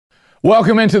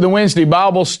Welcome into the Wednesday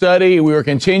Bible study. We are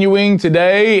continuing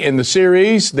today in the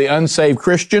series, The Unsaved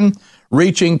Christian,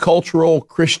 Reaching Cultural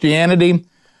Christianity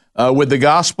with the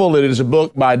Gospel. It is a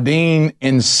book by Dean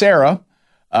Insera,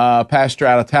 pastor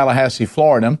out of Tallahassee,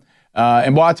 Florida.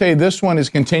 And boy, I tell you, this one is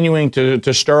continuing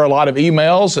to stir a lot of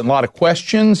emails and a lot of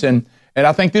questions, and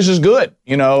I think this is good.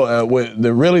 You know,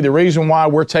 the reason why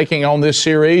we're taking on this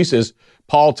series is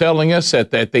Paul telling us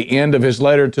at the end of his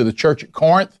letter to the church at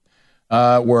Corinth,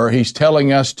 where he's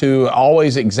telling us to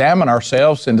always examine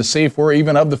ourselves and to see if we're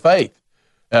even of the faith.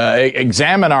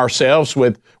 Examine ourselves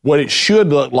with what it should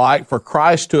look like for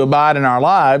Christ to abide in our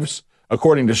lives,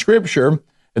 according to Scripture,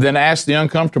 and then ask the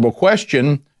uncomfortable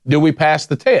question, do we pass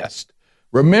the test?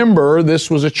 Remember,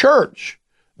 this was a church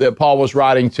that Paul was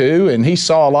writing to, and he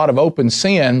saw a lot of open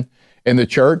sin in the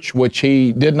church, which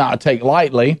he did not take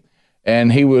lightly.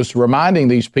 And he was reminding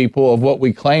these people of what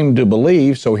we claim to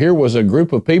believe. So here was a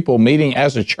group of people meeting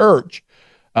as a church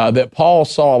that Paul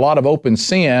saw a lot of open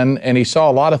sin, and he saw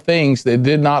a lot of things that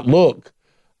did not look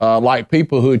like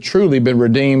people who had truly been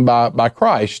redeemed by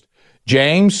Christ.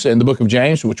 James, in the book of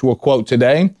James, which we'll quote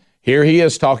today, here he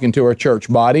is talking to our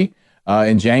church body.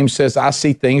 And James says, I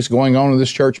see things going on in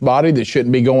this church body that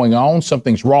shouldn't be going on.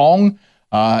 Something's wrong.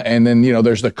 And then,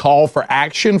 there's the call for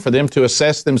action for them to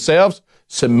assess themselves.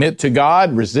 Submit to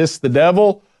God, resist the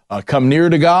devil, come near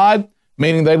to God,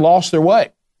 meaning they lost their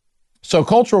way. So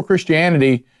cultural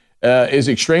Christianity is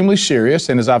extremely serious,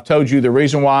 and as I've told you, the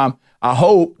reason why I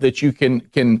hope that you can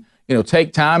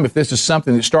take time, if this is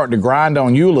something that's starting to grind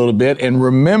on you a little bit, and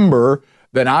remember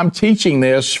that I'm teaching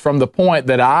this from the point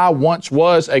that I once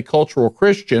was a cultural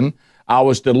Christian. I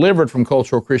was delivered from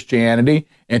cultural Christianity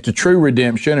into true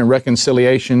redemption and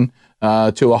reconciliation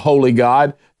to a holy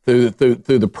God, through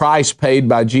the price paid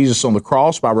by Jesus on the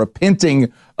cross, by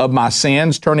repenting of my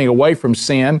sins, turning away from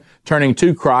sin, turning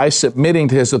to Christ, submitting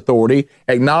to His authority,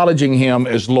 acknowledging Him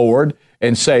as Lord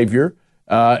and Savior,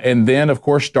 and then, of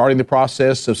course, starting the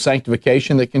process of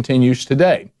sanctification that continues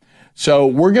today. So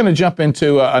we're going to jump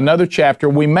into another chapter.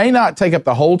 We may not take up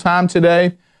the whole time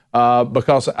today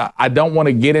because I don't want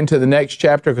to get into the next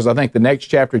chapter, because I think the next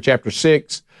chapter, chapter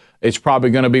 6, it's probably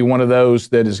going to be one of those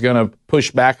that is going to push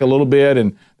back a little bit,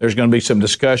 and there's going to be some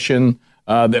discussion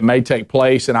that may take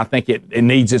place, and I think it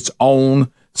needs its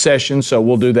own session, so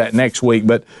we'll do that next week.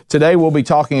 But today we'll be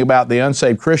talking about the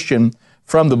Unsaved Christian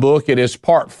from the book. It is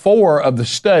part 4 of the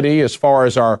study as far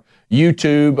as our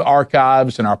YouTube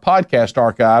archives and our podcast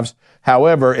archives.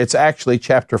 However, it's actually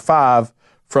chapter 5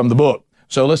 from the book.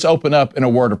 So let's open up in a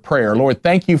word of prayer. Lord,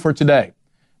 thank you for today.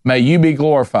 May you be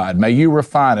glorified. May you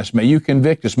refine us. May you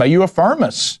convict us. May you affirm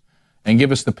us and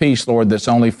give us the peace, Lord, that's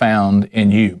only found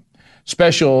in you.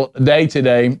 Special day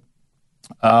today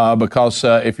because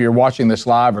if you're watching this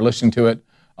live or listening to it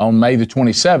on May the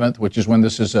 27th, which is when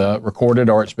this is recorded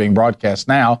or it's being broadcast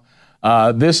now,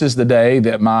 this is the day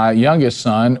that my youngest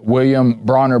son, William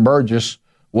Bronner Burgess,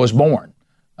 was born.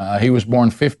 He was born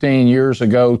 15 years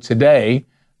ago today.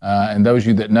 And those of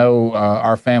you that know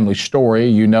our family story,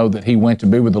 you know that he went to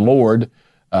be with the Lord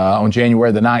on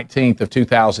January the 19th of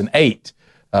 2008.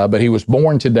 But he was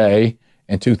born today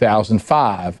in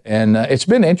 2005. And it's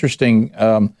been interesting,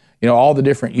 all the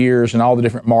different years and all the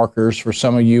different markers for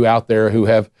some of you out there who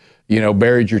have,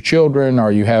 buried your children,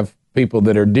 or you have people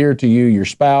that are dear to you, your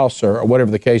spouse, or whatever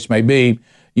the case may be.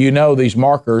 These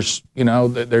markers,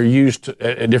 that they're used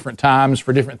at different times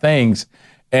for different things.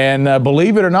 And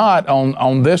believe it or not,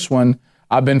 on this one,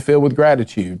 I've been filled with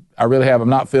gratitude. I really have. I'm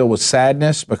not filled with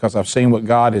sadness because I've seen what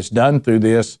God has done through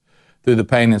this, through the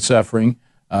pain and suffering.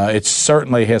 It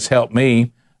certainly has helped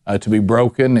me to be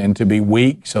broken and to be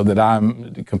weak so that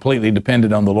I'm completely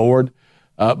dependent on the Lord.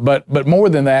 But more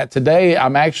than that, today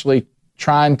I'm actually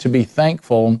trying to be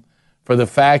thankful for the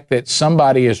fact that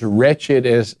somebody as wretched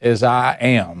as I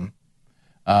am,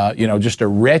 just a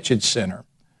wretched sinner,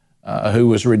 who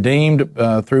was redeemed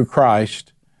through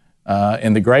Christ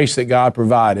in the grace that God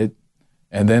provided,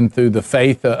 and then through the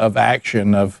faith of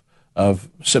action of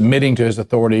submitting to His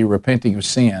authority, repenting of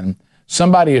sin.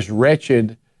 Somebody as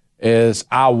wretched as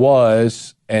I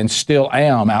was and still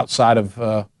am outside of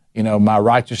my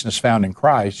righteousness found in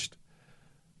Christ,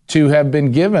 to have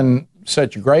been given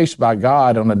such grace by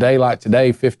God on a day like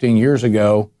today, 15 years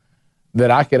ago,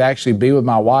 that I could actually be with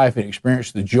my wife and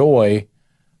experience the joy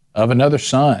of another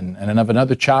son and of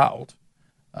another child.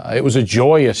 It was a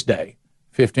joyous day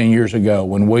 15 years ago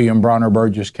when William Bronner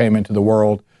Burgess came into the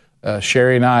world.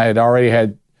 Sherry and I had already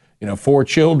had, 4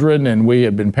 children, and we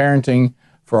had been parenting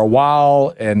for a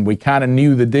while, and we kind of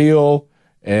knew the deal.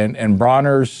 And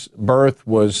Bronner's birth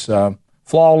was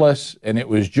flawless, and it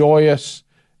was joyous,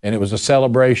 and it was a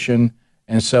celebration.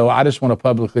 And so I just want to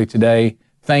publicly today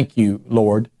thank you,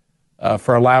 Lord,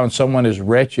 for allowing someone as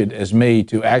wretched as me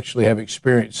to actually have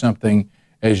experienced something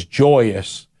as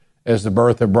joyous as the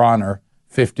birth of Bronner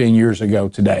 15 years ago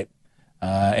today.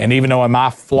 And even though in my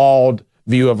flawed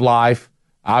view of life,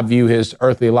 I view his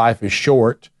earthly life as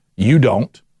short, you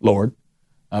don't, Lord,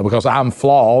 because I'm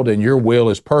flawed and your will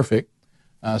is perfect.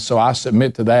 So I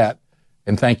submit to that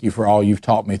and thank you for all you've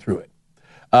taught me through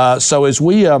it. So as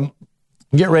we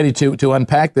get ready to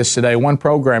unpack this today, one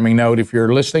programming note: if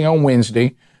you're listening on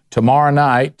Wednesday, tomorrow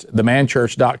night,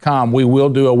 themanchurch.com, we will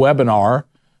do a webinar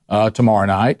tomorrow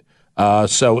night.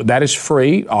 So that is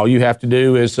free. All you have to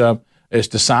do is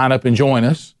to sign up and join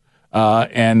us.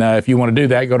 And if you want to do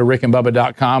that, go to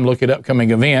rickandbubba.com, look at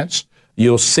upcoming events.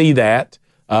 You'll see that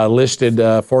listed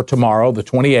for tomorrow, the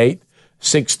 28th,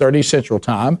 6:30 Central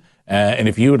Time. And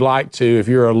if you would like to, if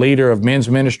you're a leader of men's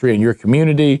ministry in your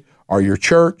community or your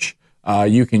church,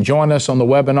 you can join us on the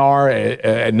webinar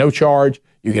at no charge.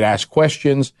 You can ask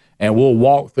questions, and we'll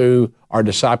walk through our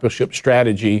discipleship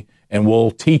strategy, and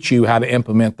we'll teach you how to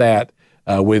implement that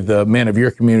with the men of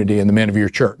your community and the men of your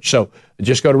church. So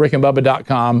just go to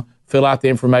rickandbubba.com, fill out the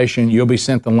information. You'll be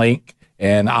sent the link,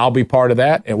 and I'll be part of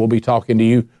that, and we'll be talking to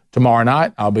you tomorrow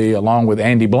night. I'll be along with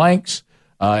Andy Blanks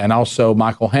and also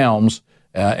Michael Helms,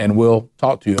 and we'll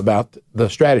talk to you about the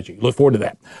strategy. Look forward to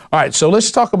that. All right, so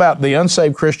let's talk about the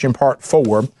Unsaved Christian Part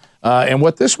 4. And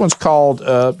what this one's called,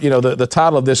 the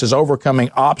title of this is Overcoming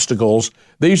Obstacles.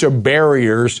 These are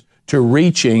barriers to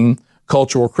reaching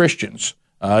cultural Christians.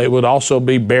 It would also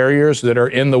be barriers that are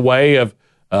in the way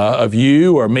of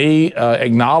you or me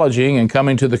acknowledging and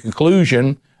coming to the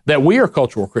conclusion that we are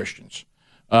cultural Christians.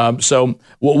 So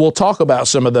we'll talk about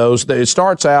some of those. It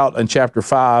starts out in chapter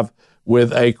 5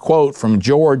 with a quote from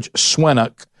George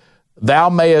Swinnock: "Thou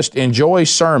mayest enjoy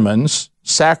sermons,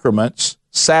 sacraments,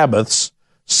 Sabbaths,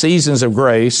 seasons of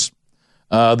grace,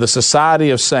 the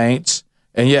society of saints,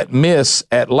 and yet miss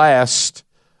at last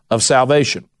of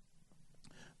salvation."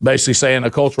 Basically saying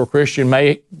a cultural Christian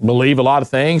may believe a lot of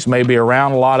things, may be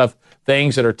around a lot of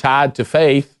things that are tied to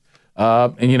faith,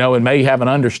 and may have an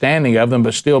understanding of them,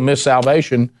 but still miss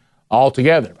salvation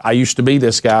altogether. I used to be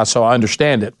this guy, so I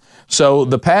understand it. So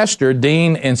the pastor,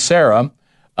 Dean and Sarah,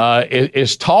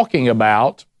 is talking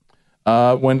about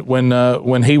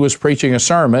when he was preaching a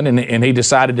sermon, and he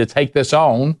decided to take this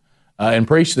on and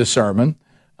preach this sermon.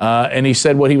 And he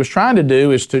said what he was trying to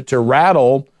do is to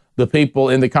rattle the people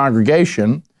in the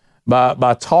congregation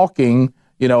by talking,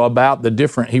 about the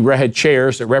different. He had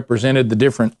chairs that represented the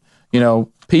different,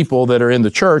 people that are in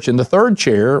the church. And the third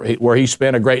chair, where he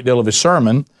spent a great deal of his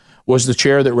sermon, was the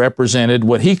chair that represented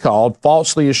what he called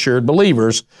falsely assured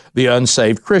believers, the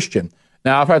unsaved Christian.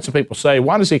 Now, I've had some people say,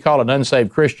 why does he call it an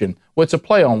unsaved Christian? Well, it's a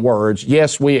play on words.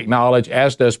 Yes, we acknowledge,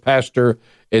 as does Pastor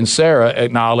and Sarah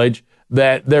acknowledge,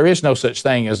 that there is no such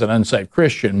thing as an unsaved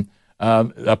Christian.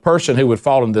 A person who would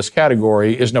fall in this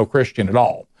category is no Christian at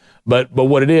all. But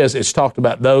what it is, it's talked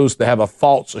about those that have a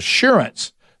false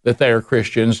assurance that they are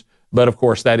Christians, but of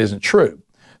course that isn't true.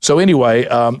 So anyway,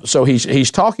 so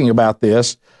he's talking about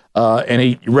this, and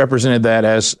he represented that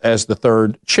as the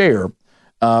third chair.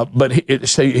 But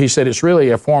he said it's really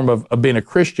a form of being a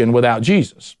Christian without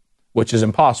Jesus, which is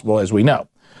impossible, as we know.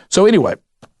 So anyway,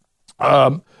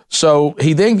 so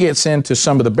he then gets into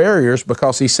some of the barriers,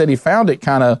 because he said he found it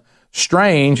kind of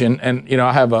strange, and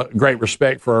I have a great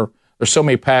respect for. There's so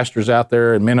many pastors out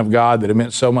there and men of God that have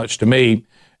meant so much to me,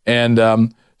 and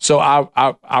so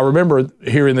I remember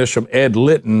hearing this from Ed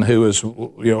Litton, who is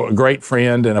a great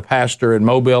friend and a pastor in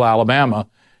Mobile, Alabama.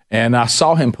 And I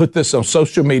saw him put this on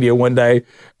social media one day,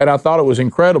 and I thought it was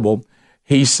incredible.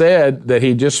 He said that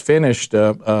he just finished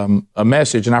a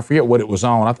message, and I forget what it was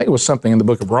on. I think it was something in the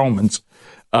book of Romans.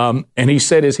 And he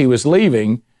said as he was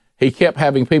leaving, he kept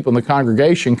having people in the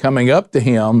congregation coming up to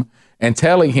him and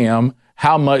telling him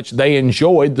how much they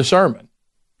enjoyed the sermon.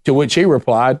 To which he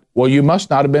replied, well, you must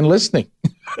not have been listening.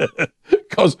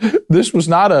 Because this was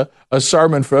not a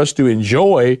sermon for us to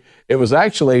enjoy. It was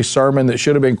actually a sermon that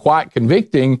should have been quite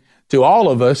convicting to all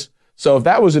of us. So if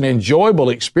that was an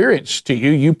enjoyable experience to you,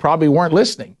 you probably weren't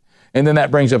listening. And then that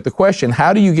brings up the question,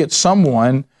 how do you get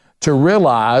someone to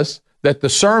realize that the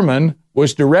sermon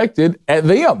was directed at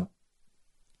them?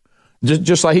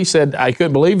 Just like he said, I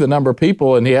couldn't believe the number of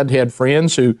people, and he had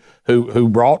friends who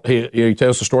brought. He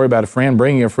tells the story about a friend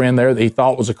bringing a friend there that he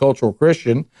thought was a cultural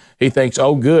Christian. He thinks,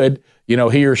 oh, good, he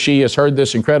or she has heard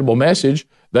this incredible message.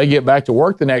 They get back to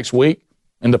work the next week,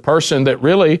 and the person that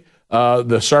really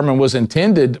the sermon was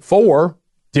intended for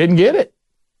didn't get it.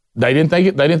 They didn't think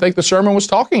it. They didn't think the sermon was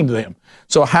talking to them.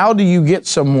 So how do you get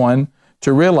someone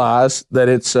to realize that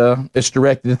it's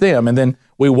directed at them? And then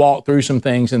we walk through some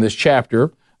things in this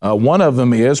chapter. One of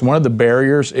the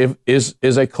barriers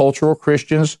is a cultural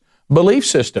Christian's belief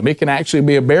system. It can actually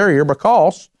be a barrier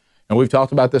because, and we've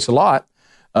talked about this a lot,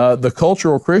 the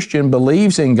cultural Christian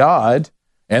believes in God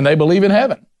and they believe in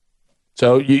heaven.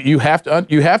 So you have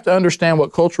to understand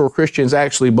what cultural Christians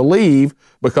actually believe,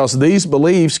 because these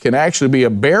beliefs can actually be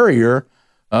a barrier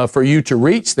for you to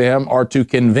reach them or to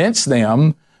convince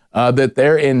them that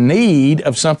they're in need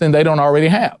of something they don't already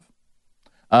have.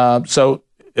 So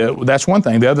that's one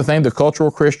thing. The other thing, the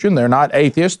cultural Christian, they're not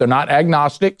atheists, they're not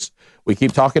agnostics. We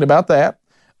keep talking about that.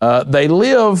 They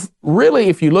live, really,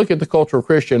 if you look at the cultural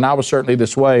Christian, I was certainly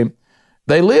this way,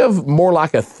 they live more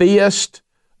like a theist,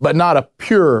 but not a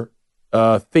pure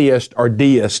theist or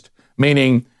deist,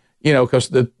 meaning, because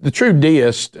the true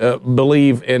deists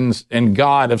believe in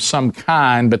God of some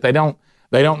kind, but they don't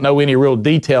know any real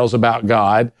details about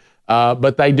God.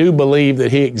 But they do believe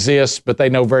that he exists, but they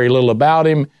know very little about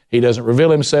him. He doesn't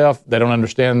reveal himself. They don't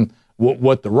understand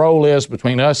what the role is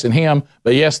between us and him.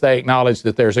 But yes, they acknowledge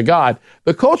that there's a God.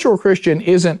 The cultural Christian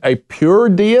isn't a pure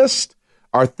deist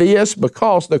or theist,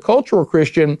 because the cultural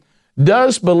Christian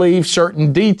does believe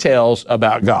certain details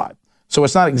about God. So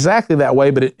it's not exactly that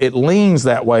way, but it leans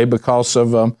that way because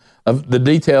of the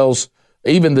details.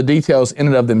 Even the details in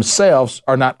and of themselves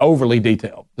are not overly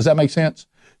detailed. Does that make sense?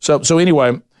 So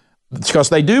anyway, because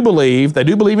they do believe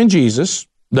in Jesus.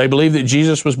 They believe that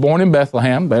Jesus was born in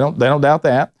Bethlehem. They don't doubt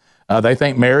that. They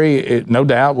think Mary, no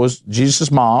doubt, was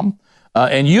Jesus' mom.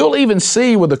 And you'll even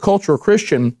see with the cultural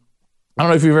Christian, I don't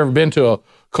know if you've ever been to a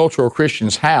cultural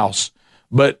Christian's house,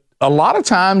 but a lot of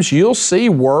times you'll see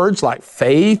words like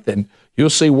faith, and you'll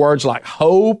see words like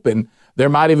hope, and there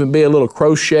might even be a little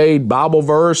crocheted Bible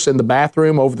verse in the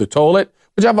bathroom over the toilet,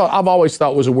 which I've always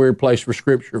thought was a weird place for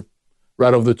Scripture,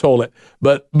 right over the toilet.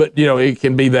 But it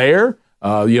can be there.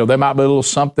 There might be a little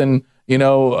something,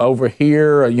 over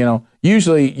here.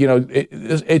 Usually,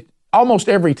 it almost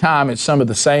every time it's some of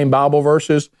the same Bible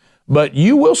verses. But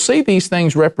you will see these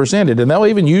things represented, and they'll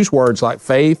even use words like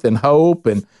faith and hope,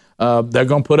 and they're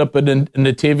going to put up a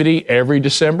nativity every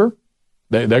December.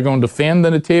 They're going to defend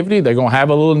the nativity. They're going to have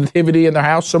a little nativity in their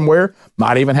house somewhere,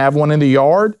 might even have one in the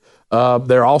yard.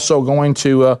 They're also going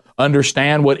to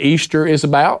understand what Easter is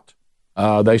about.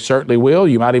 They certainly will.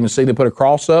 You might even see them put a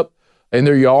cross up in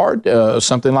their yard,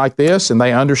 something like this, and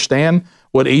they understand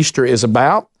what Easter is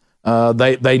about.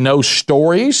 They know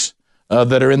stories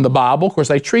that are in the Bible. Of course,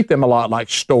 they treat them a lot like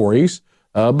stories,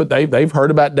 but they've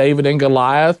heard about David and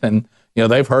Goliath, and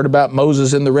they've heard about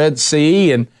Moses in the Red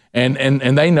Sea, and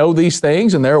they know these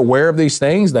things, and they're aware of these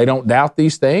things. They don't doubt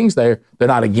these things. They're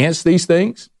not against these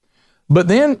things. But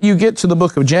then you get to the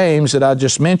book of James that I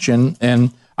just mentioned,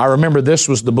 and I remember this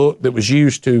was the book that was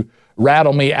used to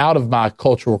rattle me out of my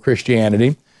cultural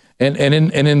Christianity. And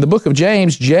in the book of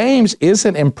James, James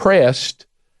isn't impressed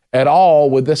at all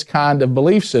with this kind of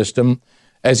belief system,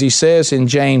 as he says in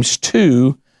James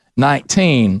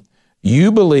 2:19,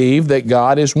 you believe that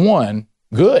God is one.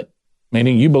 Good.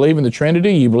 Meaning you believe in the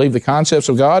Trinity, you believe the concepts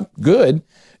of God. Good.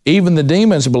 Even the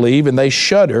demons believe and they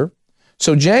shudder.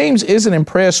 So James isn't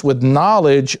impressed with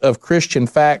knowledge of Christian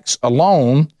facts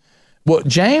alone. What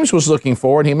James was looking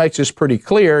for, and he makes this pretty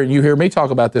clear, and you hear me talk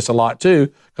about this a lot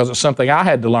too, because it's something I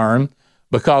had to learn,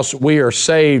 because we are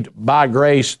saved by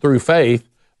grace through faith,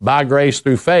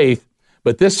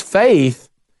 but this faith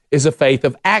is a faith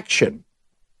of action.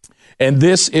 And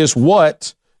this is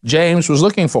what James was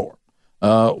looking for,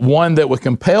 one that would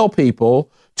compel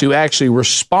people to actually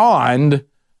respond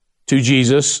to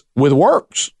Jesus with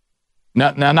works. Now,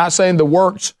 not saying the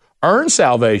works earn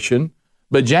salvation,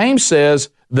 but James says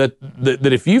that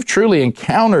if you've truly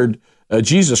encountered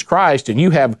Jesus Christ and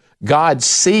you have God's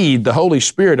seed, the Holy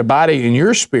Spirit, abiding in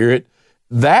your spirit,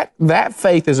 that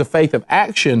faith is a faith of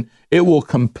action. It will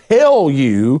compel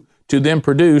you to then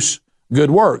produce good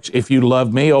works. If you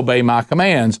love me, obey my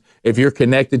commands. If you're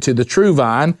connected to the true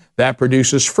vine, that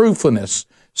produces fruitfulness.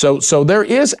 So there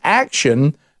is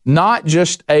action, not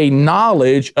just a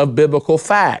knowledge of biblical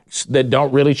facts that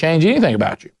don't really change anything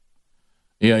about you.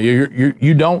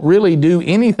 You don't really do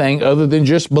anything other than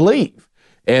just believe.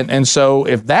 And so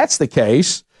if that's the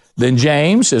case, then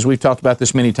James, as we've talked about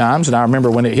this many times, and I remember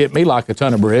when it hit me like a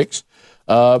ton of bricks,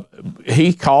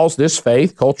 he calls this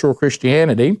faith, cultural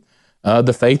Christianity,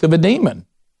 the faith of a demon.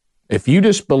 If you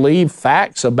just believe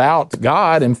facts about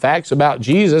God and facts about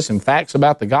Jesus and facts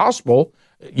about the gospel,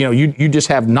 you just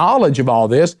have knowledge of all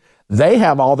this. They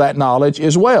have all that knowledge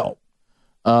as well.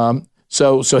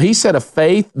 So he said a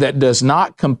faith that does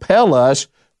not compel us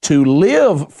to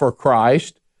live for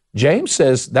Christ. James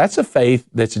says that's a faith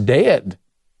that's dead.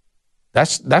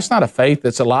 That's not a faith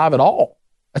that's alive at all.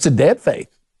 That's a dead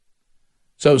faith.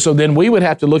 So then we would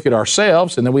have to look at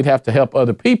ourselves, and then we'd have to help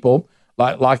other people,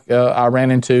 like I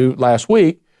ran into last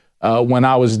week when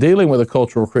I was dealing with a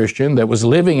cultural Christian that was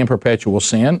living in perpetual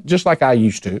sin, just like I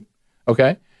used to,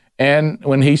 okay? And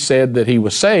when he said that he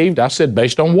was saved, I said,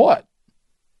 based on what?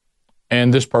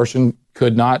 And this person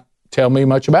could not tell me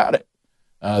much about it.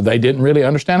 They didn't really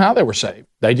understand how they were saved.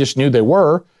 They just knew they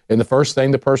were, and the first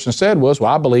thing the person said was,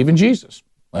 well, I believe in Jesus.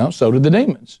 Well, so did the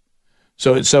demons.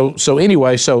 So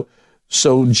anyway,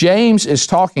 James is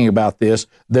talking about this.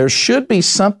 There should be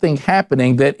something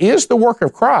happening that is the work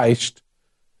of Christ.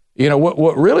 You know,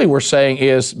 what really we're saying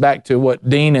is, back to what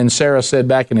Dean and Sarah said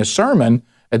back in his sermon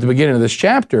at the beginning of this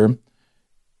chapter,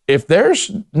 if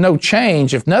there's no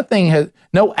change, if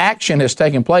no action has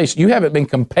taken place, you haven't been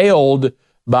compelled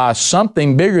by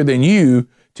something bigger than you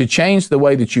to change the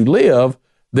way that you live,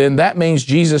 then that means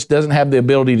Jesus doesn't have the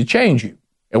ability to change you.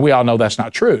 And we all know that's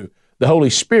not true. The Holy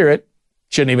Spirit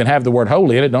shouldn't even have the word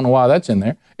holy in it. Don't know why that's in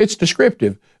there. It's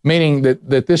descriptive, meaning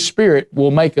that this Spirit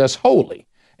will make us holy.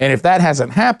 And if that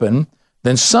hasn't happened,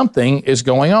 then something is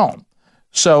going on.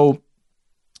 So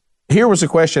here was a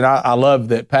question I love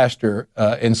that Pastor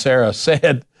and Sarah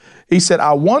said. He said,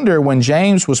 I wonder when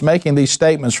James was making these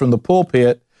statements from the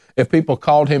pulpit if people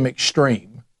called him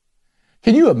extreme.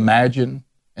 Can you imagine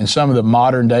in some of the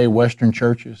modern day Western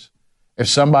churches, if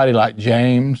somebody like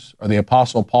James or the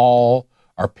Apostle Paul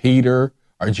or Peter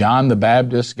or John the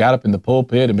Baptist got up in the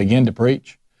pulpit and began to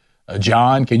preach?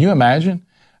 John, can you imagine?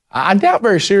 I doubt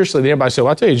very seriously that everybody said,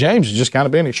 well, I tell you, James is just kind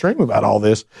of being extreme about all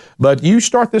this. But you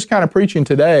start this kind of preaching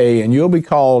today and you'll be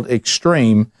called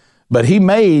extreme. But he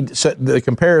made the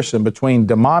comparison between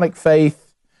demonic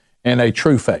faith and a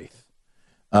true faith.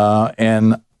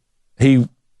 And he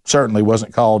certainly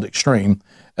wasn't called extreme.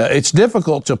 It's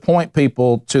difficult to point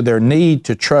people to their need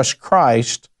to trust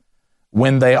Christ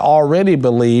when they already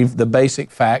believe the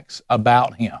basic facts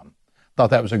about him. I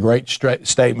thought that was a great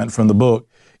statement from the book.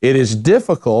 It is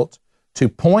difficult to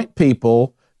point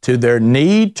people to their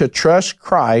need to trust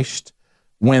Christ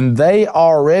when they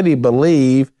already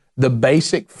believe the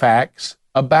basic facts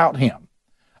about him.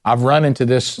 I've run into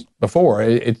this before,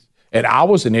 and I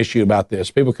was an issue about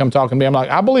this. People come talking to me, I'm like,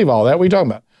 I believe all that. What are you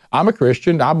talking about? I'm a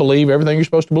Christian. I believe everything you're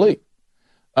supposed to believe.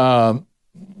 Of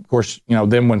course,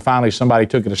 then when finally somebody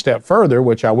took it a step further,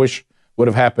 which I wish would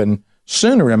have happened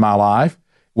sooner in my life,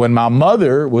 when my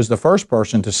mother was the first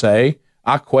person to say,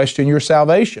 I question your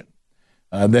salvation.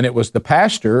 Then it was the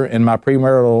pastor in my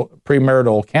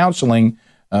premarital counseling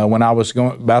when I was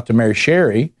about to marry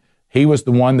Sherry. He was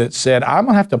the one that said, I'm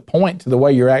going to have to point to the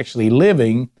way you're actually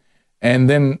living, and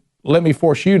then let me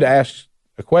force you to ask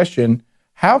a question.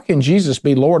 How can Jesus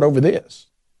be Lord over this?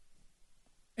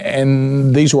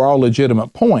 And these were all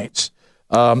legitimate points.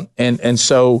 And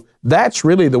so that's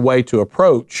really the way to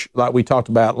approach, like we talked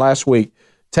about last week.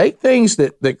 Take things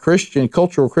that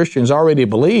cultural Christians already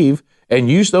believe and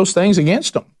use those things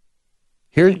against them.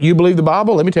 Here, you believe the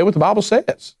Bible? Let me tell you what the Bible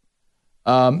says.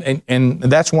 And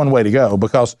that's one way to go,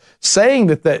 because saying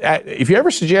that if you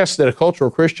ever suggest that a cultural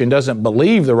Christian doesn't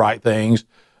believe the right things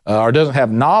or doesn't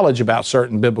have knowledge about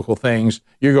certain biblical things,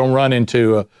 you're going to run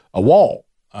into a wall.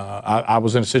 I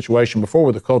was in a situation before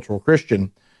with a cultural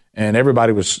Christian, and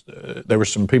everybody there were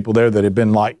some people there that had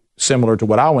been like similar to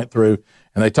what I went through,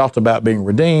 and they talked about being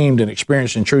redeemed and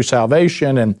experiencing true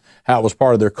salvation and how it was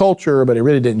part of their culture, but it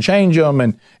really didn't change them.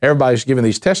 And everybody's giving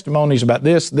these testimonies about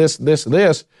this,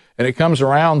 and it comes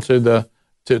around to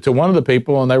one of the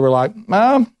people, and they were like,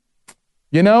 and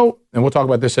we'll talk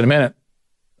about this in a minute.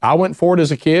 I went forward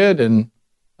as a kid and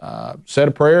said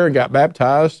a prayer and got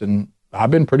baptized, and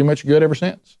I've been pretty much good ever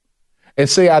since. And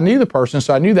see, I knew the person,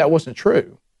 so I knew that wasn't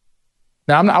true.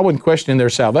 Now, I wasn't questioning their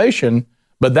salvation,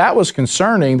 but that was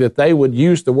concerning that they would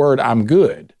use the word "I'm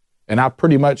good," and I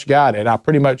pretty much got it. I've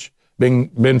pretty much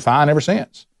been fine ever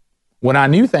since. When I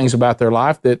knew things about their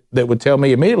life that would tell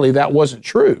me immediately that wasn't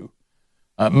true.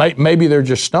 Maybe they're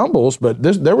just stumbles, but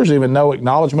there was even no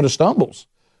acknowledgement of stumbles,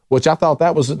 which I thought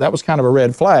that was kind of a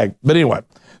red flag. But anyway,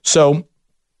 so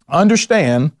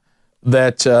understand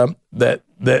that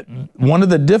one of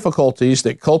the difficulties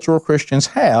that cultural Christians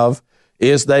have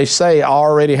is they say, I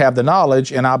already have the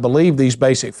knowledge and I believe these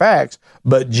basic facts.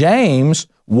 But James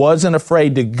wasn't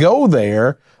afraid to go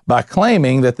there by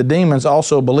claiming that the demons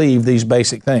also believe these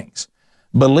basic things.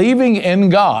 Believing in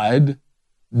God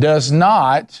does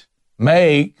not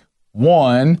make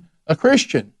one a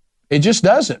Christian. It just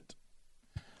doesn't.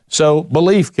 So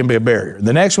belief can be a barrier.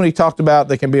 The next one he talked about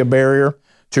that can be a barrier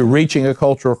to reaching a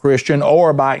cultural Christian,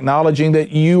 or by acknowledging that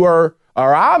you are,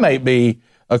 or I may be,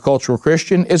 a cultural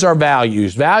Christian, is our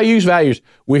values. Values.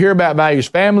 We hear about values,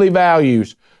 family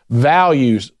values,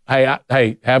 Values.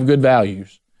 Hey, have good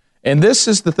values. And this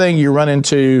is the thing you run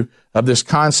into of this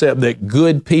concept that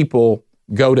good people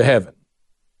go to heaven.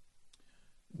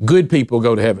 Good people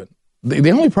go to heaven.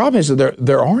 The only problem is that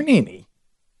there aren't any.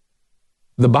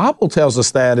 The Bible tells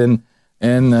us that, and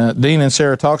Dean and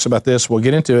Sarah talks about this. We'll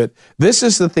get into it. This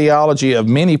is the theology of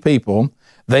many people.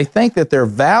 They think that their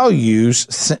values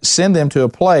send them to a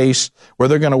place where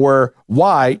they're going to wear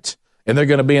white and they're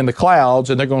going to be in the clouds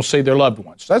and they're going to see their loved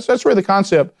ones. That's really the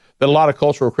concept that a lot of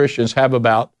cultural Christians have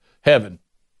about heaven.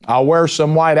 I'll wear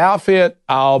some white outfit,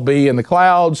 I'll be in the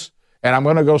clouds, and I'm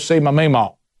going to go see my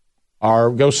meemaw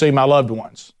or go see my loved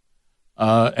ones.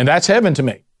 And that's heaven to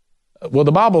me. Well,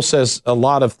 the Bible says a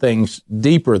lot of things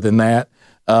deeper than that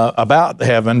about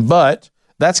heaven, but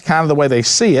that's kind of the way they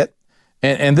see it.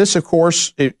 And this, of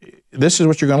course, this is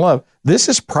what you're going to love. This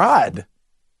is pride,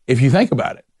 if you think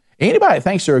about it. Anybody that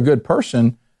thinks they're a good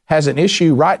person has an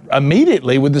issue right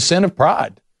immediately with the sin of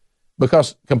pride.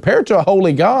 Because compared to a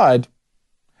holy God,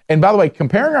 and by the way,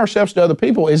 comparing ourselves to other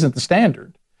people isn't the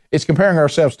standard. It's comparing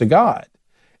ourselves to God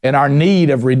and our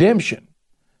need of redemption.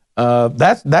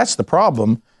 That's the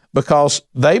problem, because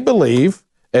they believe,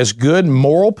 as good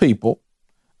moral people,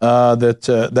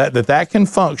 that can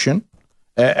function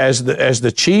as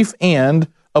the chief end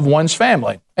of one's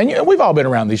family. And we've all been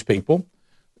around these people.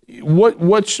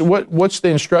 What's the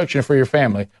instruction for your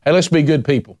family? Hey, let's be good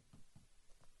people.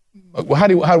 Well, how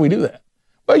do we do that?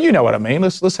 Well, you know what I mean.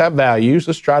 Let's have values.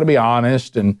 Let's try to be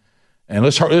honest, and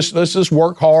let's just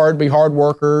work hard, be hard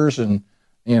workers, and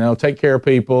take care of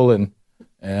people, and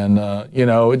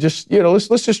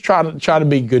let's just try to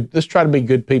be good. Let's try to be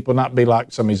good people, not be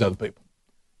like some of these other people.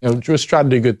 Just try to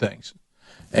do good things.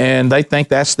 And they think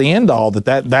that's the end all.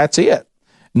 That's it.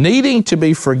 Needing to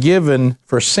be forgiven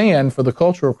for sin for the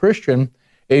cultural Christian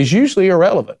is usually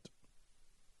irrelevant.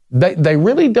 They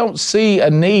really don't see a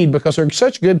need, because they're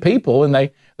such good people and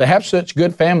they have such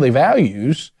good family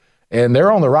values, and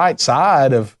they're on the right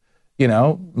side of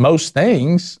most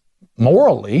things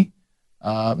morally.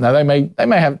 Now they may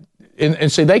have,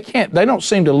 and see, they don't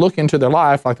seem to look into their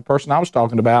life like the person I was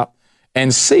talking about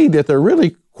and see that they're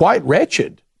really quite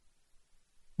wretched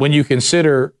when you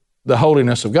consider the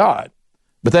holiness of God.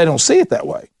 But they don't see it that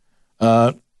way.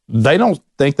 They don't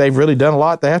think they've really done a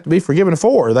lot they have to be forgiven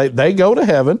for. They go to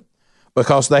heaven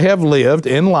because they have lived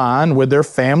in line with their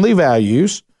family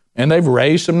values and they've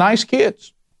raised some nice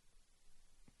kids.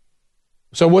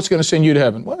 So what's going to send you to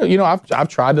heaven? Well, I've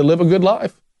tried to live a good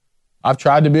life. I've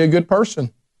tried to be a good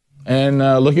person. And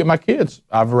look at my kids.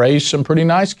 I've raised some pretty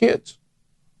nice kids.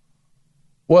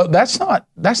 Well, that's not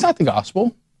the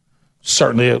gospel.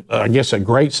 Certainly, I guess, a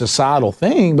great societal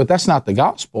thing, but that's not the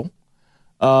gospel.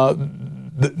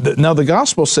 The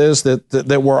gospel says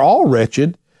that we're all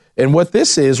wretched, and what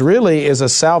this is really is a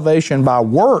salvation by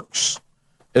works,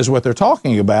 is what they're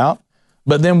talking about.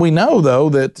 But then we know, though,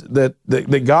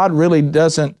 that God really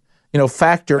doesn't,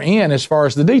 factor in as far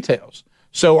as the details.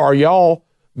 So are y'all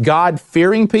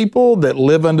God-fearing people that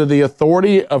live under the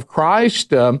authority of Christ?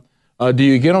 Do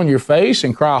you get on your face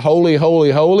and cry, holy,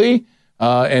 holy, holy?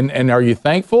 And are you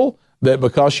thankful that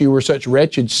because you were such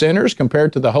wretched sinners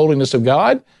compared to the holiness of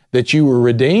God, that you were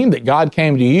redeemed, that God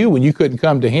came to you when you couldn't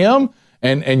come to Him,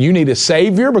 and you need a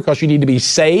Savior because you need to be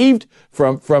saved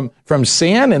from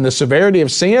sin and the severity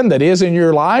of sin that is in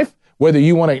your life, whether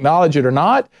you want to acknowledge it or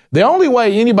not? The only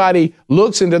way anybody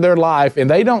looks into their life and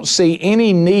they don't see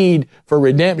any need for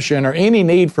redemption or any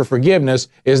need for forgiveness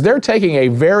is they're taking a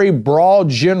very broad,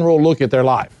 general look at their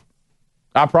life.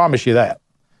 I promise you that.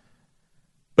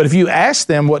 But if you ask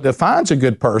them what defines a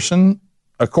good person,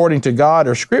 according to God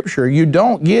or Scripture, you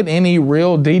don't get any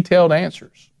real detailed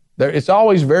answers. It's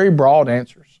always very broad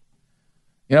answers.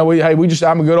 I'm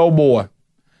a good old boy.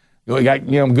 We got,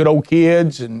 good old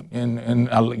kids and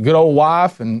a good old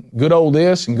wife and good old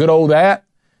this and good old that.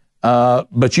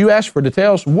 But you ask for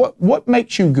details. What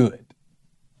makes you good?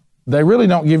 They really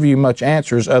don't give you much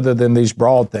answers other than these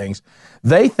broad things.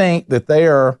 They think that they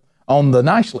are on the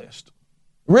nice list.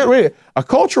 Really, a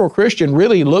cultural Christian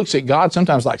really looks at God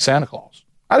sometimes like Santa Claus.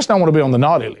 I just don't want to be on the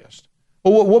naughty list.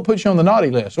 Well, what puts you on the naughty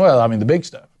list? Well, the big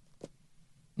stuff.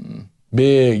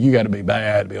 Big, you got to be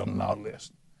bad to be on the naughty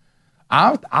list.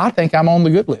 I think I'm on the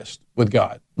good list with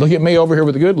God. Look at me over here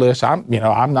with the good list. I'm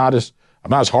not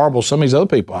as horrible as some of these other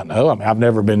people I know. I've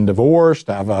never been divorced.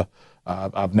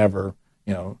 I've never,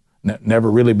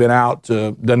 never really been out,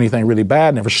 done anything really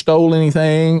bad. Never stole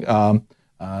anything.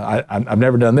 I've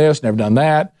never done this, never done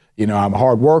that. I'm a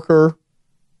hard worker.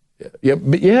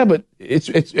 But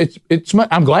it's.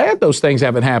 I'm glad those things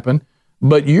haven't happened.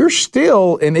 But you're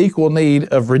still in equal need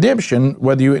of redemption,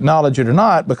 whether you acknowledge it or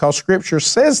not, because Scripture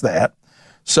says that.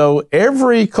 So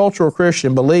every cultural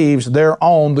Christian believes they're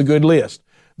on the good list.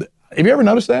 Have you ever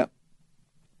noticed that?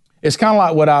 It's kind of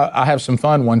like what I have some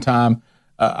fun one time.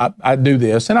 I do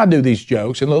this, and I do these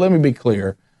jokes. And let me be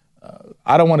clear.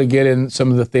 I don't want to get in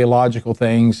some of the theological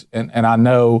things, and I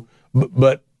know,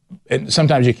 but and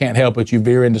sometimes you can't help it. You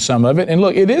veer into some of it. And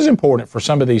look, it is important for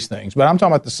some of these things, but I'm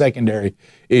talking about the secondary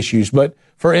issues. But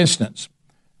for instance,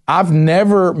 I've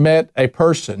never met a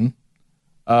person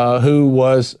who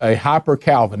was a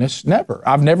hyper-Calvinist. Never.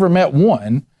 I've never met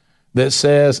one that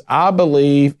says, I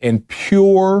believe in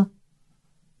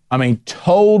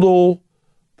total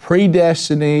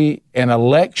predestiny and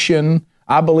election.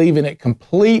 I believe in it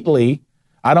completely.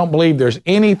 I don't believe there's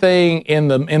anything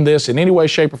in this in any way,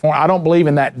 shape, or form. I don't believe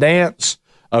in that dance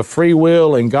of free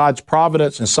will and God's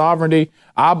providence and sovereignty.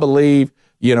 I believe,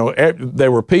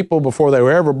 there were people before they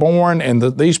were ever born, and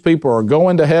these people are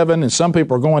going to heaven, and some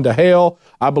people are going to hell.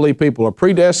 I believe people are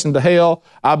predestined to hell.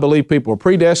 I believe people are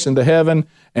predestined to heaven,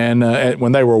 and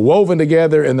when they were woven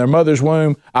together in their mother's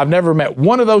womb. I've never met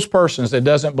one of those persons that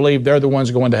doesn't believe they're the ones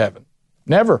going to heaven.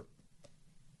 Never.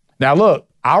 Now look,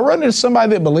 I'll run into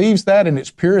somebody that believes that in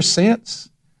its purest sense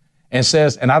and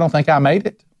says, and I don't think I made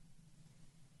it.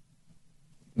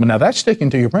 Well, now that's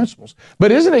sticking to your principles.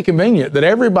 But isn't it convenient that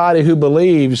everybody who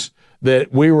believes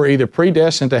that we were either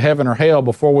predestined to heaven or hell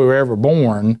before we were ever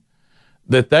born,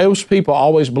 that those people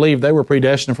always believed they were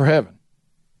predestined for heaven?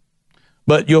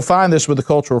 But you'll find this with the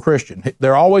cultural Christian.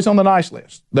 They're always on the nice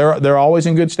list. They're always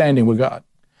in good standing with God.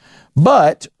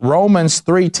 But Romans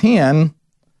 3:10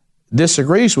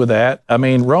 disagrees with that.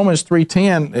 Romans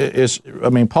 3:10 is,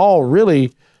 Paul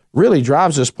really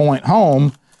drives this point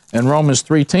home in Romans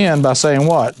 3:10 by saying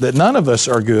what? That none of us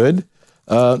are good.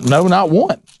 No, not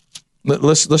one.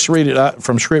 Let's read it out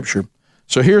from Scripture.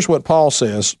 So here's what Paul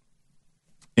says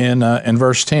in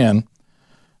verse 10.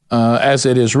 As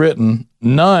it is written,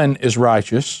 none is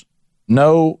righteous,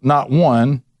 no, not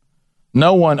one.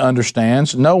 No one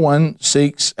understands, no one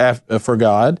seeks for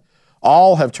God.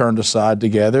 All have turned aside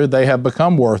together. They have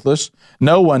become worthless.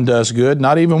 No one does good,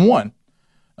 not even one.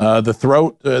 Their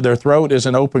throat is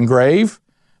an open grave.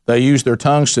 They use their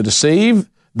tongues to deceive.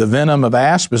 The venom of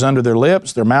asp is under their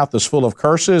lips. Their mouth is full of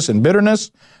curses and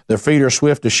bitterness. Their feet are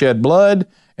swift to shed blood,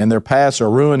 and their paths are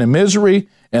ruin and misery.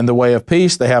 And the way of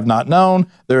peace they have not known.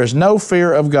 There is no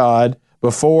fear of God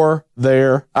before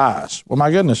their eyes. Well, my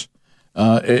goodness,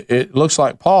 it looks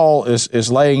like Paul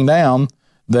is laying down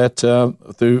that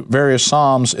through various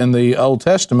Psalms in the Old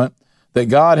Testament, that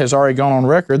God has already gone on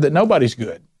record that nobody's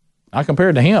good, not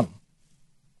compared to him.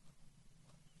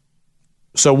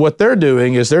 So what they're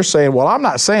doing is they're saying, well, I'm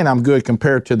not saying I'm good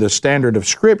compared to the standard of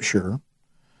Scripture.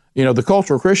 The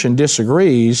cultural Christian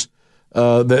disagrees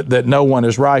that no one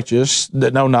is righteous,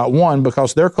 that no, not one,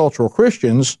 because they're cultural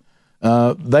Christians.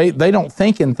 They don't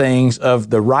think in things of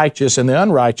the righteous and the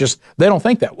unrighteous. They don't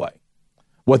think that way.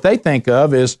 What they think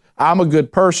of is, I'm a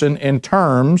good person in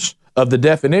terms of the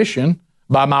definition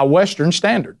by my Western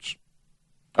standards.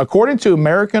 According to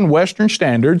American Western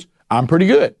standards, I'm pretty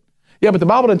good. Yeah, but the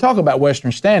Bible doesn't talk about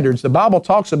Western standards. The Bible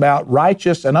talks about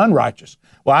righteous and unrighteous.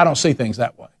 Well, I don't see things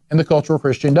that way, and the cultural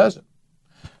Christian doesn't.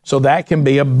 So that can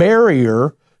be a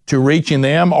barrier to reaching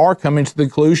them or coming to the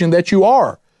conclusion that you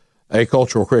are a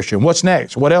cultural Christian. What's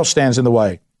next? What else stands in the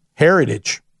way?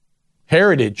 Heritage.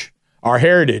 Our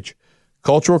heritage.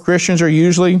 Cultural Christians are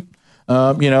usually,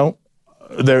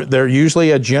 they're usually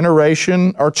a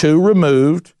generation or two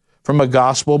removed from a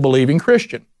gospel-believing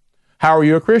Christian. How are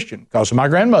you a Christian? Because of my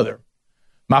grandmother.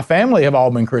 My family have all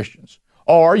been Christians.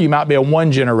 Or you might be a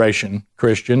one-generation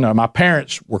Christian. My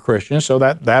parents were Christians, so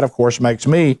that of course makes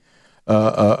me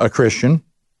a Christian.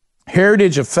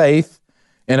 Heritage of faith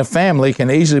in a family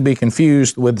can easily be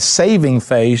confused with saving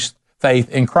faith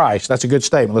in Christ. That's a good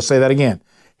statement. Let's say that again.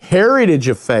 Heritage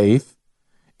of faith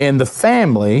in the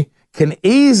family can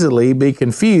easily be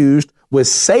confused with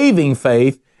saving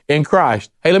faith in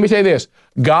Christ. Hey, let me tell you this.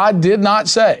 God did not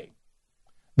say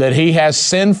that he has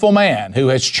sinful man who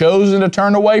has chosen to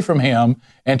turn away from him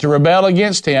and to rebel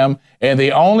against him, and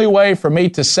the only way for me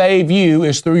to save you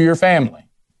is through your family.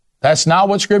 That's not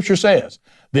what Scripture says.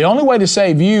 The only way to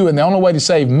save you and the only way to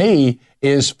save me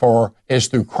is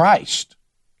through Christ,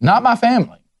 not my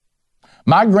family.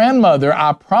 My grandmother,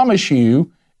 I promise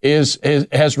you,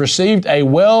 has received a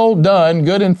well done,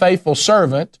 good and faithful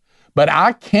servant, but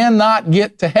I cannot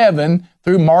get to heaven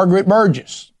through Margaret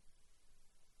Burgess.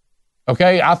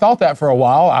 Okay, I thought that for a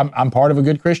while. I'm part of a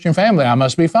good Christian family. I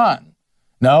must be fine.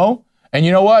 No, and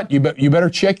you know what? You better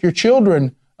check your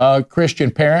children,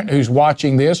 Christian parent who's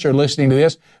watching this or listening to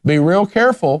this. Be real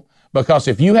careful, because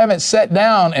if you haven't sat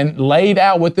down and laid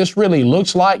out what this really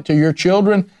looks like to your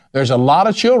children, There's a lot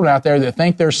of children out there that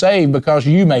think they're saved because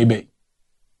you may be.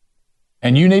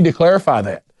 And you need to clarify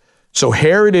that. So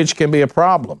heritage can be a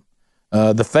problem.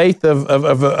 The faith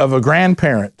of a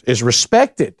grandparent is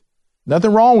respected.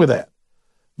 Nothing wrong with that.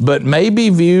 But may be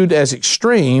viewed as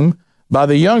extreme by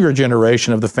the younger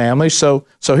generation of the family. So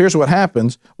here's what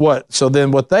happens. So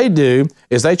then what they do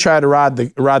is they try to ride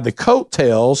the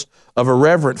coattails of a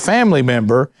reverent family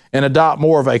member and adopt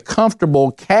more of a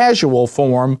comfortable, casual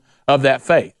form of that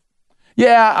faith.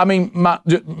 Yeah, I mean,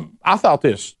 I thought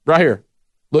this right here.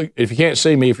 Look, if you can't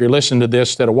see me, if you're listening to this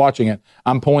instead of watching it,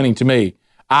 I'm pointing to me.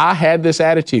 I had this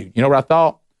attitude. You know what I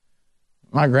thought?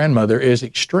 My grandmother is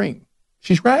extreme.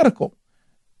 She's radical.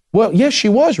 Well, yes, she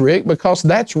was, Rick, because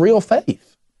that's real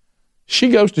faith. She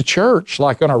goes to church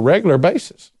like on a regular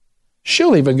basis.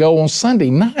 She'll even go on Sunday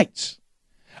nights.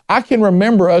 I can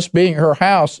remember us being at her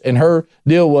house, and her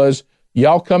deal was,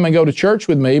 y'all come and go to church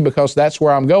with me because that's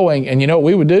where I'm going. And you know what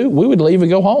we would do? We would leave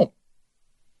and go home.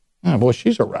 Oh, boy,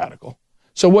 she's a radical.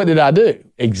 So what did I do?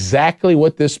 Exactly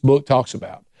what this book talks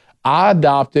about. I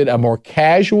adopted a more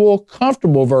casual,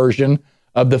 comfortable version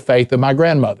of the faith of my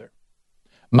grandmother.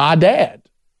 My dad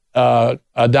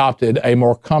adopted a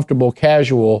more comfortable,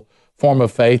 casual form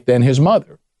of faith than his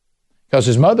mother, because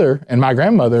his mother and my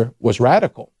grandmother was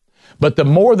radical. But the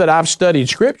more that I've studied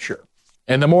Scripture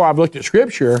and the more I've looked at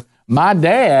Scripture, my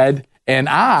dad and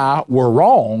I were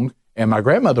wrong and my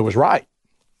grandmother was right.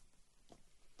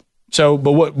 So,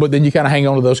 but then you kind of hang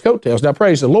on to those coattails. Now,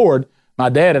 praise the Lord, my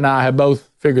dad and I have both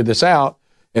figured this out,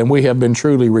 and we have been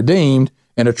truly redeemed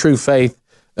in a true faith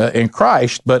in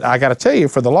Christ. But I got to tell you,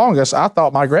 for the longest, I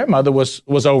thought my grandmother was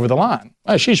over the line.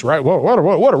 Oh, she's right. What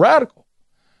a radical.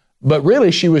 But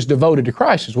really, she was devoted to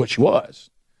Christ is what she was.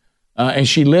 And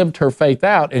she lived her faith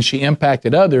out, and she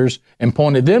impacted others and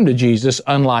pointed them to Jesus,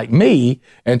 unlike me,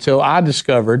 until I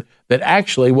discovered that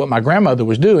actually what my grandmother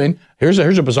was doing, here's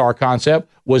a bizarre concept,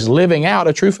 was living out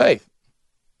a true faith.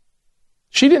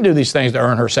 She didn't do these things to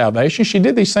earn her salvation. She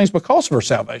did these things because of her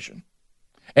salvation.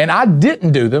 And I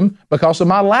didn't do them because of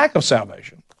my lack of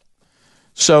salvation.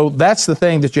 So that's the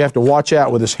thing that you have to watch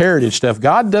out with this heritage stuff.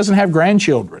 God doesn't have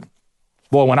grandchildren.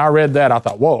 Boy, when I read that, I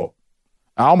thought, whoa.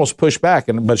 I almost pushed back,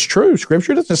 but it's true.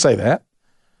 Scripture doesn't say that.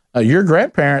 Your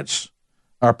grandparents,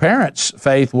 our parents'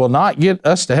 faith will not get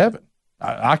us to heaven.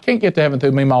 I can't get to heaven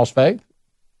through Meemaw's faith,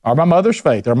 or my mother's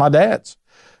faith, or my dad's.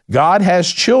 God has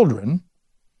children,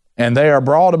 and they are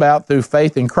brought about through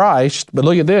faith in Christ. But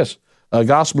look at this.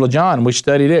 Gospel of John, we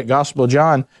studied it. Gospel of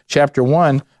John, chapter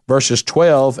 1, verses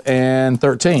 12 and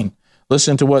 13.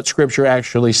 Listen to what Scripture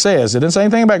actually says. It didn't say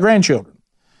anything about grandchildren.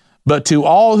 But to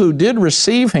all who did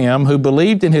receive him, who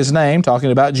believed in his name,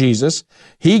 talking about Jesus,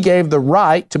 he gave the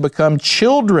right to become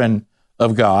children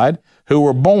of God, who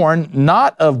were born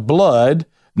not of blood,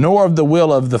 nor of the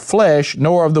will of the flesh,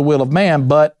 nor of the will of man,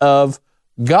 but of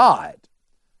God.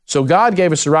 So God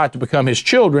gave us the right to become his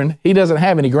children. He doesn't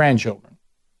have any grandchildren.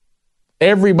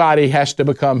 Everybody has to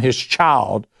become his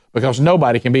child because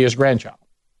nobody can be his grandchild.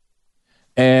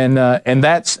 And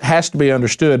that has to be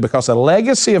understood, because a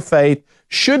legacy of faith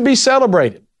should be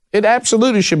celebrated. It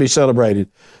absolutely should be celebrated.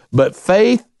 But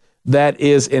faith that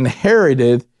is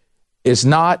inherited is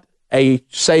not a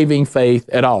saving faith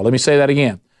at all. Let me say that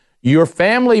again. Your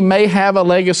family may have a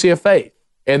legacy of faith,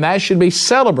 and that should be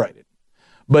celebrated.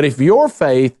 But if your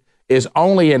faith is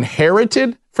only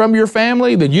inherited from your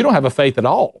family, then you don't have a faith at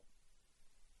all.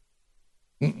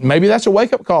 Maybe that's a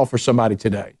wake-up call for somebody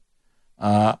today.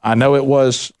 I know it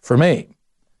was for me.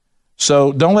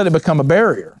 So don't let it become a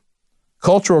barrier.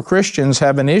 Cultural Christians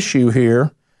have an issue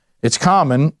here. It's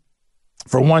common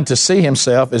for one to see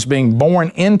himself as being born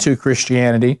into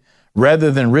Christianity rather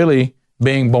than really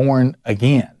being born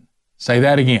again. Say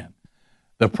that again.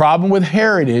 The problem with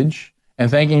heritage and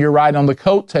thinking you're riding on the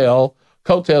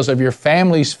coattails of your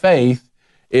family's faith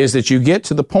is that you get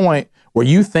to the point where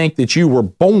you think that you were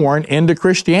born into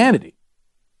Christianity,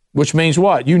 which means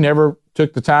what? You never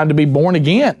took the time to be born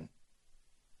again.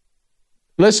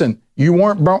 Listen, you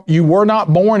were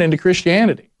not born into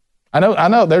Christianity. I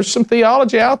know. There's some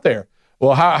theology out there.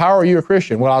 Well, how are you a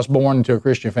Christian? Well, I was born into a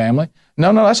Christian family.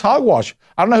 No, that's hogwash.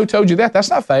 I don't know who told you that. That's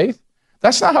not faith.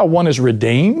 That's not how one is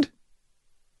redeemed.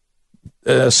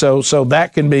 So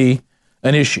that can be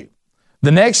an issue.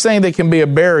 The next thing that can be a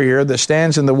barrier that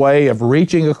stands in the way of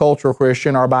reaching a cultural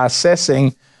Christian, or by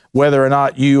assessing whether or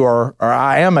not you or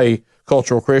I am a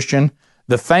cultural Christian,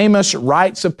 the famous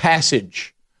rites of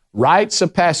passage. Rites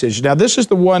of passage. Now, this is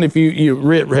the one, if you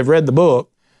have read the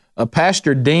book,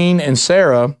 Pastor Dean and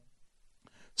Sarah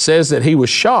says that he was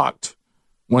shocked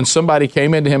when somebody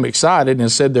came into him excited and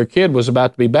said their kid was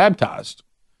about to be baptized.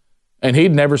 And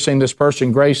he'd never seen this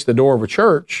person grace the door of a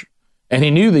church, and he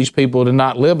knew these people did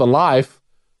not live a life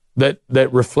that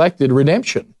reflected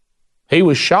redemption. He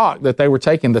was shocked that they were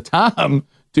taking the time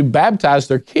to baptize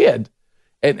their kid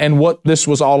and what this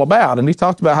was all about. And he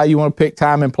talked about how you want to pick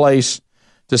time and place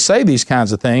to say these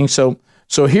kinds of things. So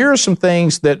here are some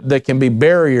things that can be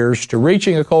barriers to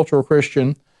reaching a cultural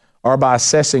Christian or by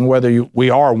assessing whether we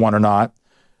are one or not.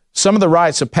 Some of the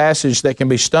rites of passage that can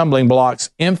be stumbling blocks: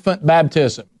 infant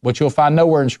baptism, which you'll find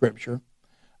nowhere in Scripture.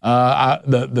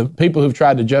 The people who've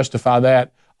tried to justify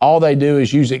that, all they do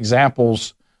is use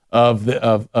examples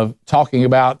of talking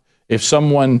about if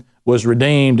someone was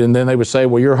redeemed, and then they would say,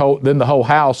 well, then the whole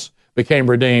house became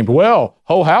redeemed. Well,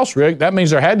 whole house, Rick, that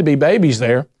means there had to be babies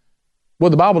there. Well,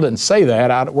 the Bible didn't say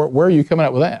that. Where are you coming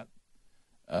up with that?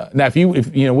 Now, if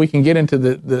we can get into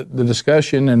the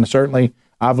discussion, and certainly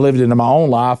I've lived into my own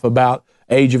life about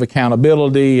age of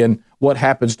accountability and what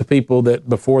happens to people that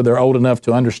before they're old enough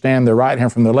to understand their right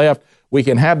hand from their left. We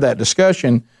can have that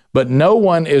discussion, but no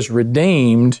one is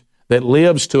redeemed that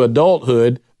lives to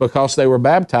adulthood because they were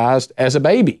baptized as a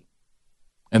baby.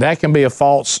 And that can be a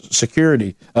false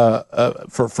security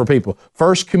for people.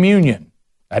 First communion,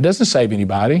 that doesn't save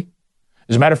anybody.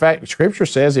 As a matter of fact, Scripture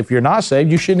says if you're not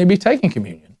saved, you shouldn't be taking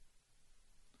communion.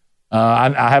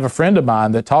 I have a friend of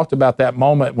mine that talked about that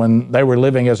moment when they were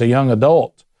living as a young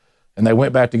adult, and they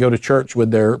went back to go to church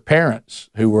with their parents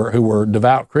who were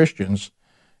devout Christians,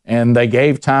 and they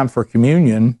gave time for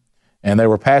communion, and they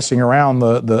were passing around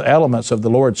the elements of the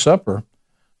Lord's Supper,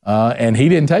 and he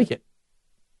didn't take it.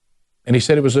 And he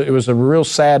said it was a real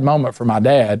sad moment for my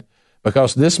dad,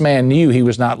 because this man knew he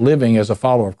was not living as a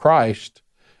follower of Christ,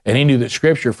 and he knew that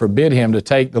Scripture forbid him to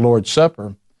take the Lord's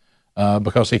Supper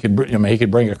because he could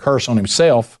bring a curse on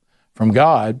himself from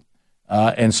God,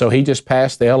 and so he just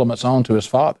passed the elements on to his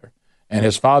father. And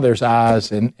his father's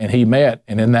eyes and he met,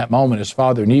 and in that moment his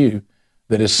father knew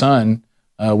that his son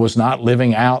was not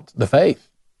living out the faith,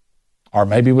 or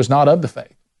maybe was not of the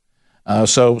faith.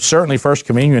 So certainly First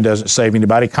Communion doesn't save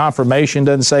anybody. Confirmation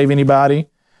doesn't save anybody.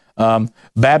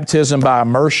 Baptism by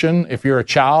immersion. If you're a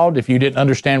child, if you didn't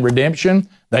understand redemption,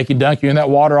 they could dunk you in that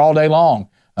water all day long.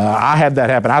 I had that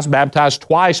happen. I was baptized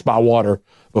twice by water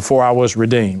before I was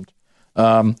redeemed.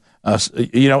 And I'm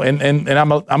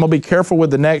gonna be careful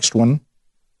with the next one.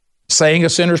 Saying a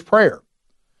sinner's prayer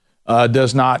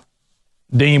does not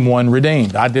deem one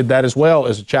redeemed. I did that as well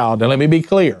as a child. Now let me be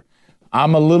clear.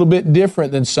 I'm a little bit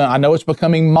different than some. I know it's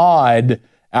becoming mod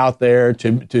out there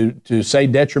to say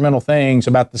detrimental things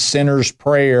about the sinner's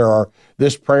prayer, or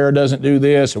this prayer doesn't do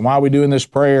this, and why are we doing this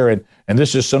prayer, and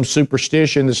this is some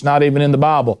superstition that's not even in the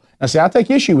Bible. Now see, I take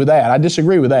issue with that. I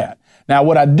disagree with that. Now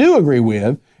what I do agree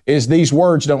with is these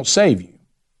words don't save you.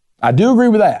 I do agree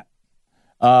with that.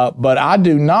 But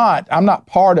I'm not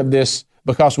part of this,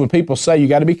 because when people say you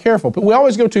got to be careful, but we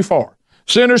always go too far.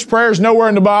 Sinner's prayer is nowhere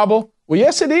in the Bible. Well,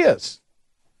 yes, it is.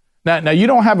 Now you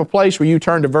don't have a place where you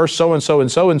turn to verse so-and-so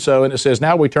and so-and-so, and it says,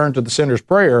 now we turn to the sinner's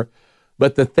prayer.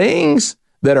 But the things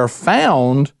that are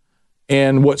found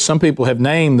in what some people have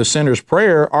named the sinner's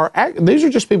prayer these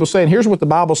are just people saying, here's what the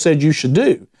Bible said you should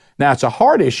do. Now, it's a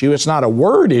heart issue. It's not a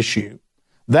word issue.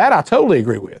 That I totally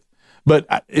agree with.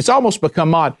 But it's almost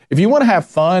become odd. If you want to have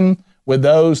fun with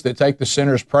those that take the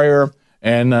sinner's prayer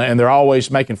and they're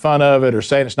always making fun of it or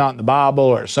saying it's not in the Bible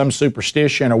or some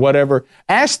superstition or whatever,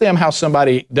 ask them how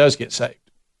somebody does get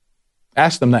saved.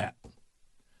 Ask them that.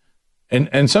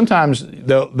 And sometimes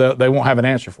they won't have an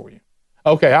answer for you.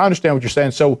 Okay, I understand what you're saying.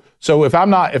 So if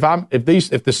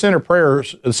the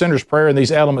sinner's prayer and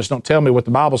these elements don't tell me what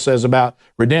the Bible says about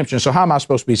redemption, so how am I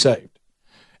supposed to be saved?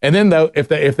 And then though, if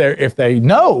they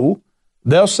know,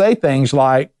 they'll say things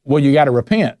like, well, you got to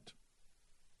repent.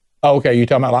 Oh, okay, you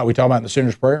talking about like we talk about in the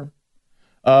sinner's prayer?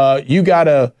 You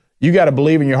gotta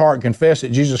believe in your heart and confess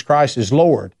that Jesus Christ is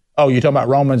Lord. Oh, you talking about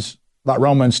Romans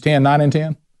 10, 9 and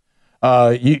 10?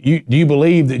 Do you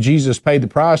believe that Jesus paid the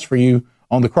price for you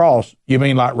on the cross? You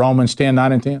mean like Romans 10,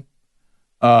 9 and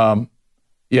 10?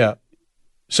 Yeah.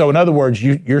 So in other words,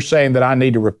 you're saying that I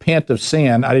need to repent of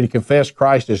sin. I need to confess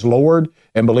Christ as Lord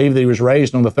and believe that he was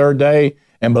raised on the third day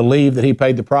and believe that he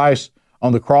paid the price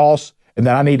on the cross, and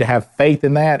that I need to have faith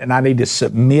in that, and I need to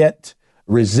submit,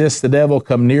 resist the devil,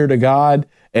 come near to God,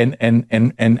 and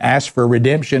ask for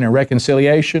redemption and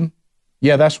reconciliation.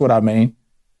 Yeah, that's what I mean.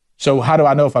 So how do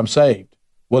I know if I'm saved?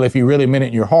 Well, if you really mean it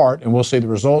in your heart, and we'll see the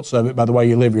results of it by the way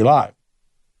you live your life.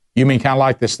 You mean kind of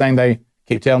like this thing they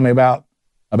keep telling me about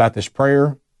this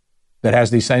prayer that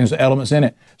has these same elements in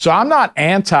it. So I'm not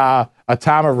anti a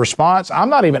time of response. I'm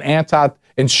not even anti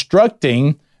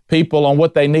instructing people on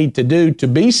what they need to do to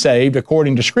be saved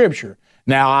according to Scripture.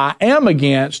 Now, I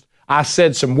I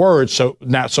said some words, so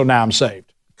now I'm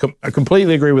saved. I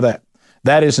completely agree with that.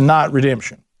 That is not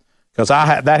redemption, because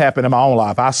that happened in my own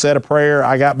life. I said a prayer,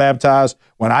 I got baptized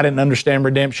when I didn't understand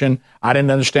redemption. I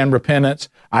didn't understand repentance.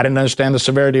 I didn't understand the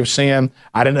severity of sin.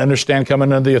 I didn't understand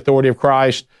coming under the authority of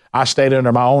Christ. I stayed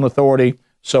under my own authority.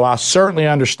 So I certainly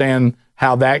understand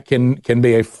how that can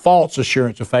be a false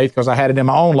assurance of faith, because I had it in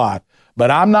my own life.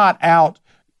 But I'm not out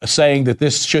saying that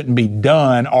this shouldn't be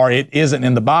done or it isn't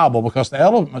in the Bible, because the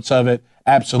elements of it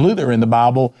absolutely are in the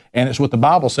Bible, and it's what the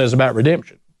Bible says about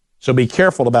redemption. So be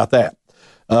careful about that.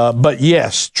 But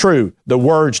yes, true, the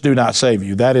words do not save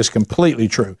you. That is completely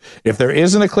true. If there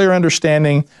isn't a clear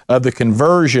understanding of the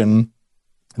conversion,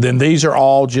 then these are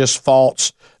all just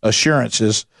false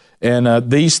assurances. And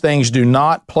these things do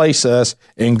not place us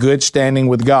in good standing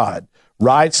with God.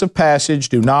 Rites of passage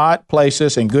do not place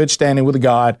us in good standing with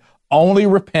God. Only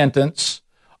repentance,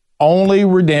 only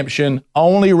redemption,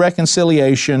 only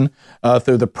reconciliation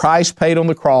through the price paid on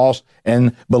the cross,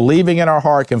 and believing in our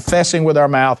heart, confessing with our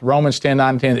mouth, Romans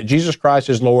 10:9-10, that Jesus Christ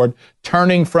is Lord,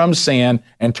 turning from sin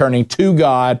and turning to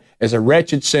God as a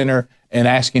wretched sinner and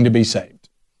asking to be saved.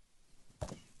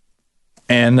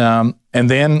 And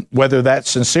then whether that's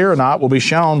sincere or not will be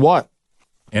shown what?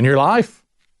 In your life.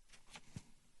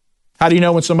 How do you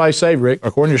know when somebody's saved, Rick?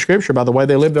 According to Scripture, by the way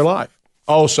they live their life.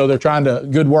 Oh, so they're trying to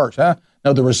good works, huh?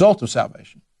 No, the result of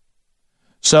salvation.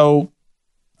 So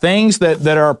things that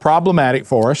are problematic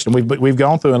for us, and we've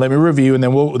gone through, and let me review, and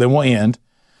then we'll end.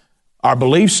 Our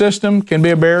belief system can be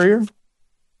a barrier.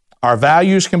 Our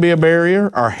values can be a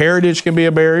barrier. Our heritage can be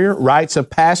a barrier. Rites of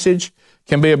passage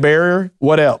can be a barrier.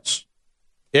 What else?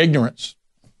 Ignorance.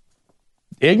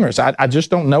 Ignorance. I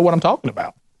just don't know what I'm talking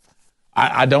about.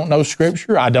 I don't know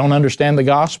Scripture. I don't understand the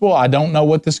gospel. I don't know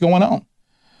what is going on.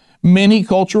 Many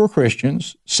cultural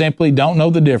Christians simply don't know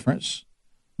the difference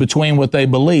between what they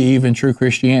believe and true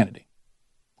Christianity.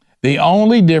 The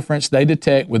only difference they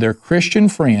detect with their Christian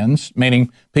friends,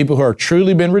 meaning people who are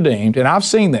truly been redeemed, and I've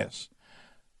seen this,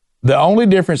 the only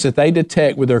difference that they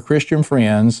detect with their Christian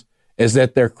friends is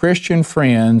that their Christian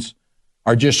friends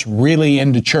are just really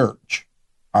into church,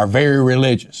 are very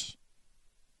religious.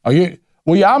 Well,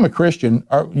 yeah, I'm a Christian.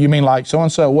 Or you mean like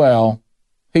so-and-so? Well,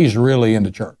 he's really into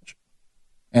church.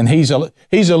 And he's a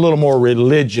little more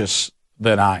religious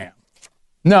than I am.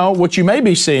 No, what you may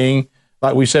be seeing,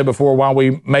 like we said before, while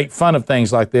we make fun of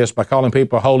things like this by calling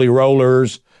people holy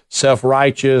rollers,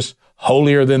 self-righteous,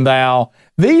 holier than thou,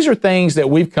 these are things that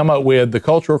we've come up with, the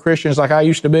cultural Christians like I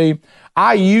used to be.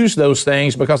 I used those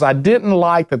things because I didn't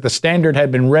like that the standard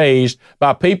had been raised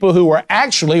by people who were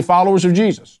actually followers of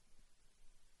Jesus.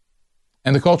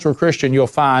 And the cultural Christian, you'll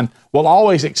find, will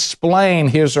always explain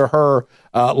his or her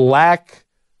lack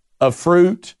of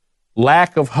fruit,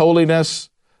 lack of holiness,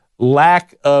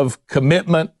 lack of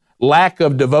commitment, lack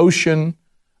of devotion.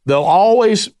 They'll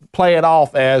always play it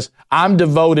off as, I'm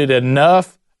devoted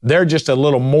enough, they're just a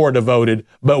little more devoted,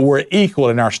 but we're equal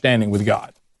in our standing with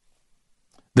God.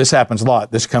 This happens a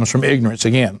lot. This comes from ignorance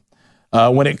again.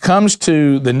 When it comes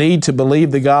to the need to believe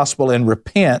the gospel and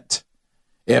repent,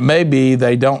 it may be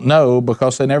they don't know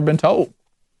because they've never been told.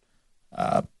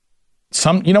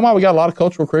 You know why we got a lot of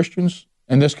cultural Christians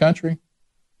in this country?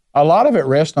 A lot of it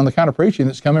rests on the kind of preaching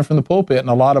that's coming from the pulpit in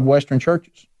a lot of Western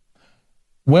churches.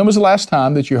 When was the last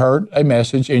time that you heard a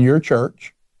message in your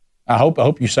church? I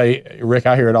hope you say, Rick,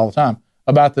 I hear it all the time,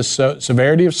 about the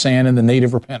severity of sin and the need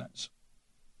of repentance.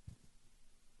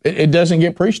 It doesn't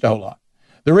get preached a whole lot.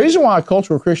 The reason why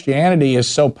cultural Christianity is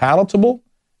so palatable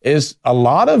is a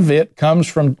lot of it comes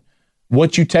from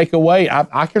what you take away.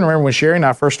 I can remember when Sherry and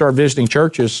I first started visiting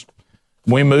churches,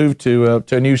 we moved to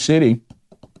a new city.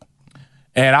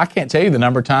 And I can't tell you the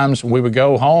number of times we would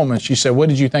go home and she said, what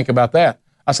did you think about that?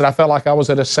 I said, I felt like I was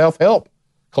at a self-help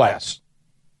class.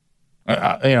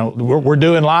 We're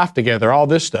doing life together, all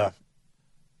this stuff.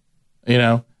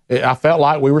 I felt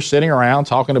like we were sitting around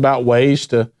talking about ways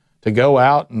to go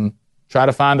out and try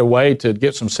to find a way to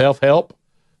get some self-help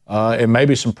and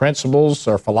maybe some principles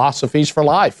or philosophies for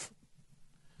life.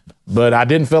 But I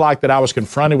didn't feel like that I was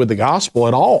confronted with the gospel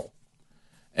at all.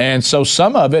 And so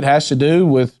some of it has to do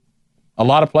with a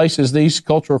lot of places these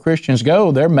cultural Christians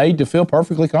go, they're made to feel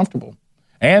perfectly comfortable.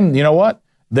 And you know what?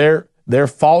 They're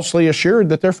falsely assured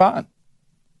that they're fine.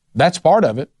 That's part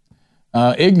of it.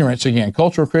 Ignorance again.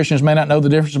 Cultural Christians may not know the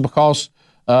difference because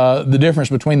the difference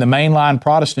between the mainline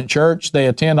Protestant church they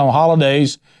attend on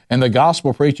holidays and the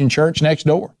gospel preaching church next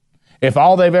door. If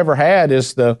all they've ever had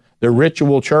is the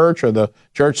ritual church or the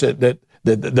church that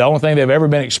the only thing they've ever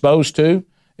been exposed to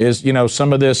is,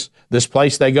 some of this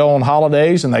place they go on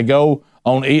holidays and they go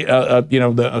on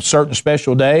the certain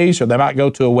special days, or they might go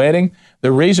to a wedding.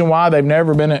 The reason why they've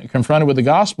never been confronted with the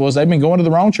gospel is they've been going to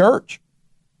the wrong church.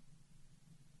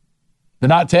 They're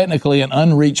not technically an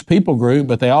unreached people group,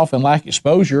 but they often lack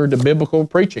exposure to biblical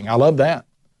preaching. I love that.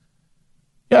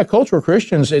 Yeah, cultural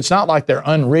Christians, it's not like they're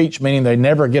unreached, meaning they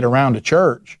never get around to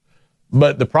church.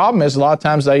 But the problem is a lot of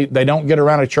times they don't get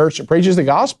around a church that preaches the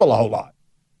gospel a whole lot.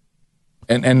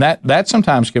 And that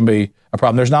sometimes can be a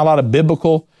problem. There's not a lot of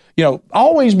biblical,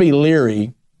 always be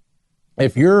leery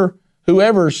if you're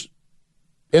whoever's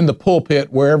in the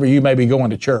pulpit wherever you may be going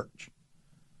to church.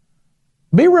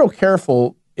 Be real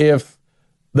careful if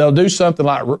they'll do something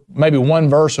like maybe one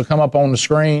verse will come up on the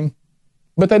screen,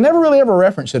 but they never really ever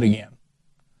reference it again.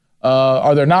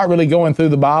 Or they're not really going through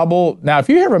the Bible. Now, if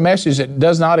you have a message that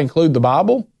does not include the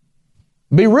Bible,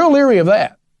 be real leery of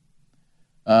that.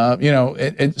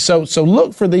 So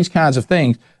look for these kinds of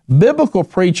things. Biblical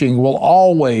preaching will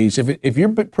always, if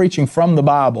you're preaching from the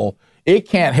Bible, it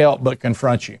can't help but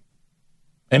confront you.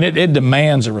 And it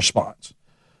demands a response.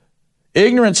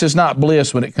 Ignorance is not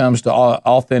bliss when it comes to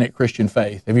authentic Christian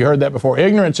faith. Have you heard that before?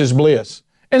 Ignorance is bliss.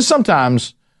 And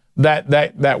sometimes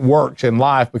that works in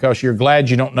life because you're glad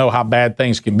you don't know how bad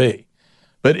things can be.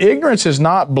 But ignorance is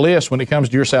not bliss when it comes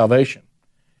to your salvation.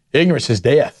 Ignorance is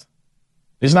death.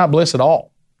 It's not bliss at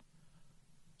all.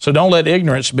 So don't let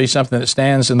ignorance be something that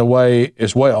stands in the way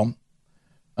as well.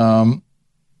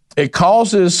 It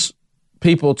causes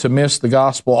people to miss the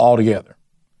gospel altogether.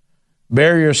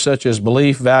 Barriers such as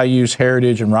belief, values,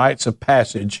 heritage, and rites of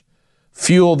passage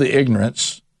fuel the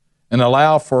ignorance and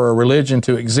allow for a religion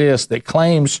to exist that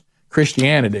claims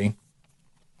Christianity,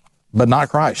 but not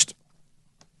Christ.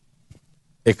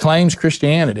 It claims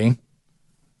Christianity,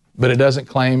 but it doesn't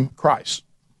claim Christ.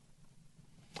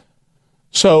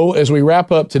 So as we wrap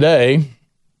up today,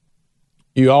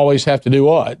 you always have to do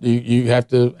what? You have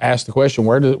to ask the question,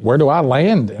 where do I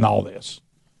land in all this?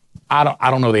 I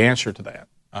don't know the answer to that.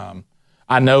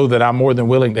 I know that I'm more than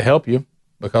willing to help you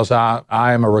because I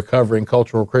am a recovering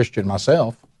cultural Christian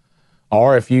myself.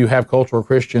 Or if you have cultural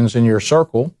Christians in your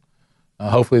circle,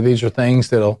 hopefully these are things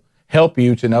that'll help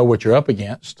you to know what you're up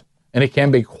against. And it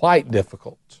can be quite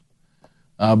difficult.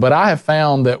 But I have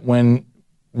found that when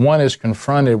one is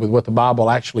confronted with what the Bible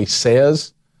actually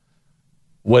says,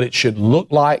 what it should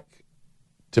look like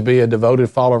to be a devoted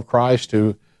follower of Christ,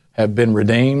 to have been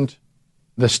redeemed,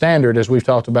 the standard, as we've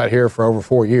talked about here for over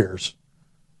 4 years,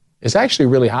 is actually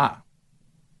really high.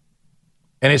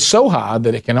 And it's so high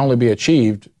that it can only be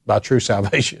achieved by true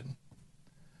salvation.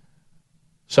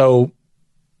 So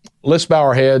let's bow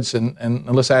our heads and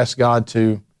let's ask God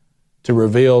to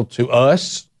reveal to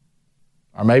us,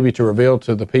 or maybe to reveal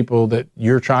to the people that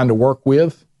you're trying to work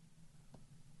with,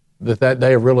 that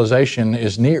day of realization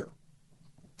is near.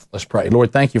 Let's pray.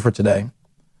 Lord, thank you for today.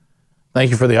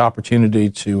 Thank you for the opportunity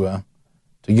to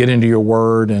get into your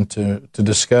word and to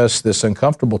discuss this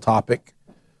uncomfortable topic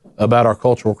about our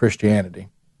cultural Christianity.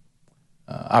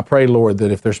 I pray, Lord,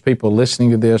 that if there's people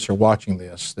listening to this or watching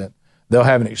this, that they'll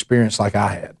have an experience like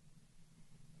I had,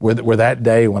 where that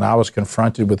day when I was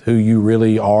confronted with who you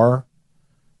really are,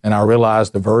 and I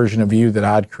realized the version of you that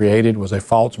I'd created was a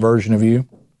false version of you.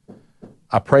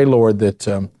 I pray, Lord,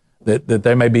 that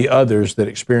there may be others that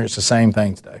experience the same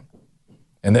thing today.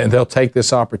 And they'll take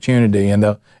this opportunity and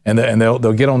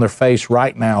they'll get on their face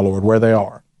right now, Lord, where they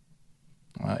are.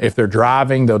 If they're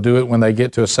driving, they'll do it when they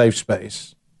get to a safe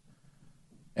space.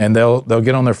 And they'll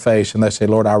get on their face and they say,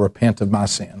 Lord, I repent of my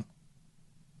sin.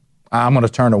 I'm going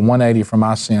to turn a 180 from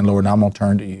my sin, Lord, and I'm going to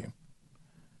turn to you.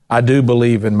 I do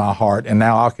believe in my heart, and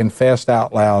now I'll confess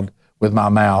out loud with my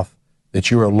mouth that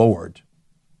you are Lord.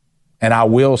 And I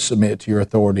will submit to your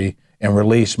authority and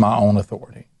release my own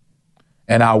authority.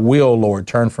 And I will, Lord,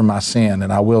 turn from my sin,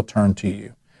 and I will turn to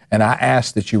you. And I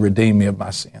ask that you redeem me of my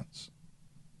sins.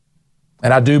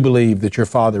 And I do believe that your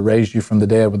Father raised you from the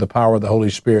dead with the power of the Holy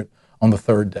Spirit on the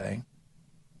third day.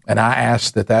 And I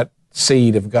ask that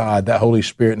seed of God, that Holy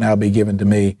Spirit, now be given to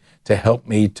me to help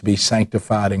me to be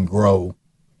sanctified and grow.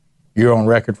 You're on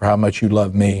record for how much you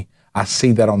love me. I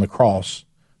see that on the cross.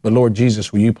 But Lord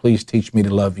Jesus, will you please teach me to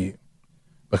love you?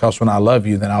 Because when I love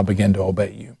you, then I'll begin to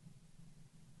obey you.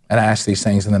 And I ask these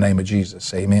things in the name of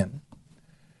Jesus. Amen.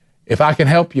 If I can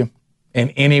help you in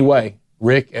any way,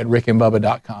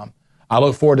 rick@rickandbubba.com. I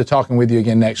look forward to talking with you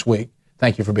again next week.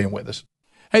 Thank you for being with us.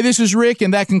 Hey, this is Rick,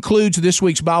 and that concludes this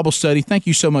week's Bible study. Thank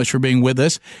you so much for being with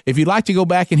us. If you'd like to go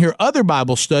back and hear other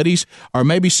Bible studies, or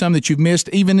maybe some that you've missed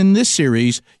even in this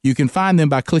series, you can find them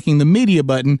by clicking the media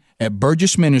button at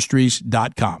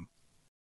burgessministries.com.